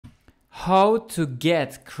How to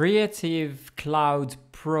get Creative Cloud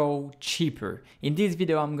Pro cheaper. In this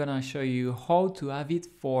video, I'm gonna show you how to have it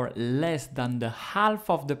for less than the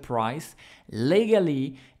half of the price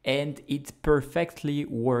legally, and it perfectly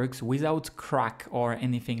works without crack or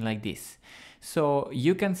anything like this. So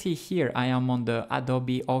you can see here, I am on the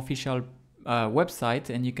Adobe official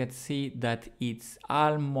website, and you can see that it's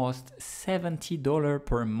almost $70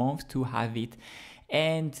 per month to have it.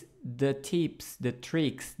 And the tips, the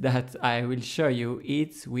tricks that I will show you,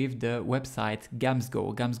 it's with the website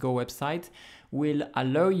Gamsgo. Gamsgo website will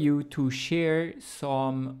allow you to share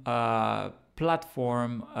some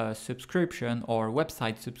platform subscription or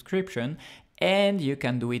website subscription, and you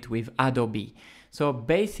can do it with Adobe. So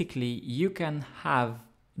basically you can have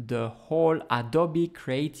the whole Adobe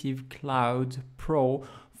Creative Cloud Pro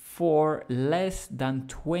for less than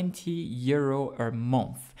 €20 a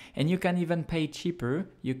month, and you can even pay cheaper.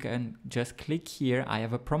 You can just click here, I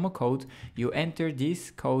have a promo code, you enter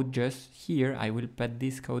this code just here, I will put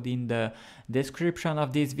this code in the description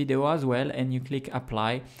of this video as well, and you click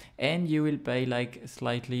apply, and you will pay like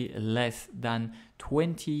slightly less than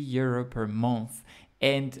 €20 per month.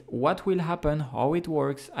 And what will happen, how it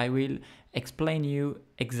works, I will explain you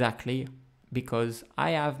exactly, because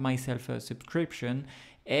I have myself a subscription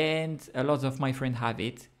and a lot of my friends have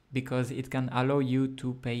it, because it can allow you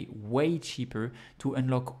to pay way cheaper to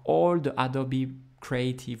unlock all the Adobe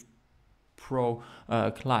Creative Pro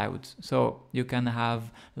cloud. So you can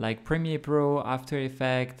have like Premiere Pro, After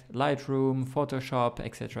Effects, Lightroom, Photoshop,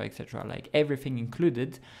 etc., like everything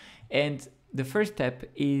included. And the first step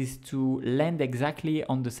is to land exactly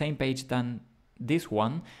on the same page than this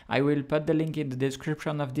one. I will put the link in the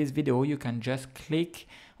description of this video. You can just click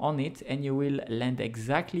on it and you will land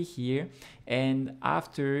exactly here, and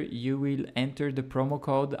after you will enter the promo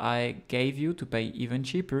code I gave you to pay even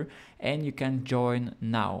cheaper, and you can join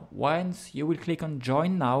now. Once you will click on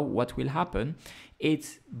join now, what will happen,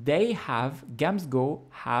 it's Gamsgo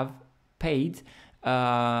have paid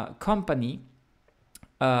company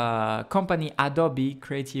Adobe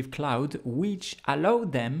Creative Cloud, which allow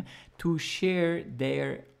them to share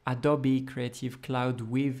their Adobe Creative Cloud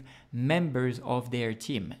with members of their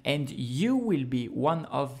team, and you will be one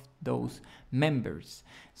of those members.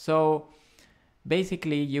 So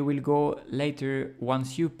basically you will go later,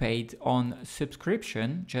 once you paid on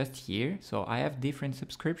subscription, just here. So I have different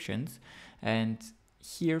subscriptions, and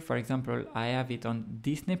here for example I have it on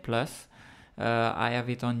Disney Plus, I have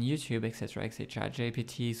it on YouTube, etc.,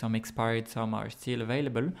 GPT, some expired, some are still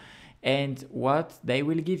available. And what they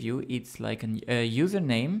will give you, it's like a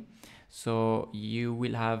username. So you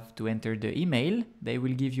will have to enter the email. They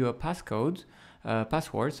will give you a password,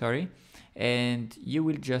 and you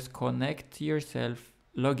will just connect yourself,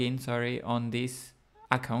 login, on this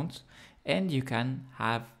account, and you can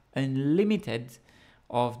have unlimited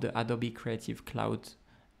of the Adobe Creative Cloud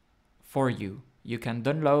for you. You can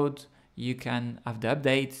download, you can have the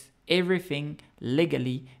updates, everything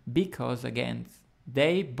legally, because again,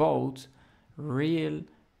 they bought real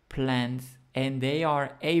plans and they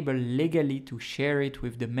are able legally to share it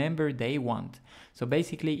with the member they want. So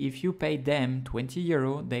basically, if you pay them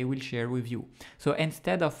 €20, they will share with you. So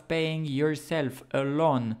instead of paying yourself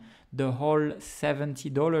alone the whole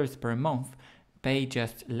 $70 per month, pay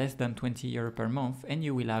just less than €20 per month, and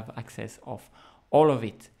you will have access of all of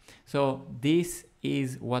it. So this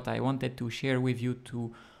is what I wanted to share with you,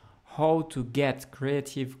 to how to get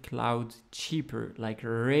Creative Cloud cheaper, like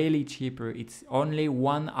really cheaper. It's only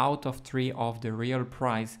 1 out of 3 of the real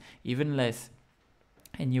price, even less,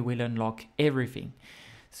 and you will unlock everything.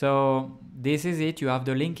 So this is it. You have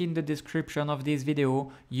the link in the description of this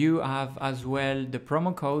video. You have as well the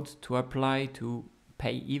promo code to apply to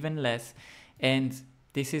pay even less, and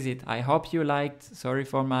this is it. I hope you liked. Sorry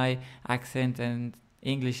for my accent, and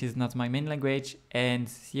English is not my main language, and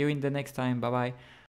see you in the next time. Bye bye.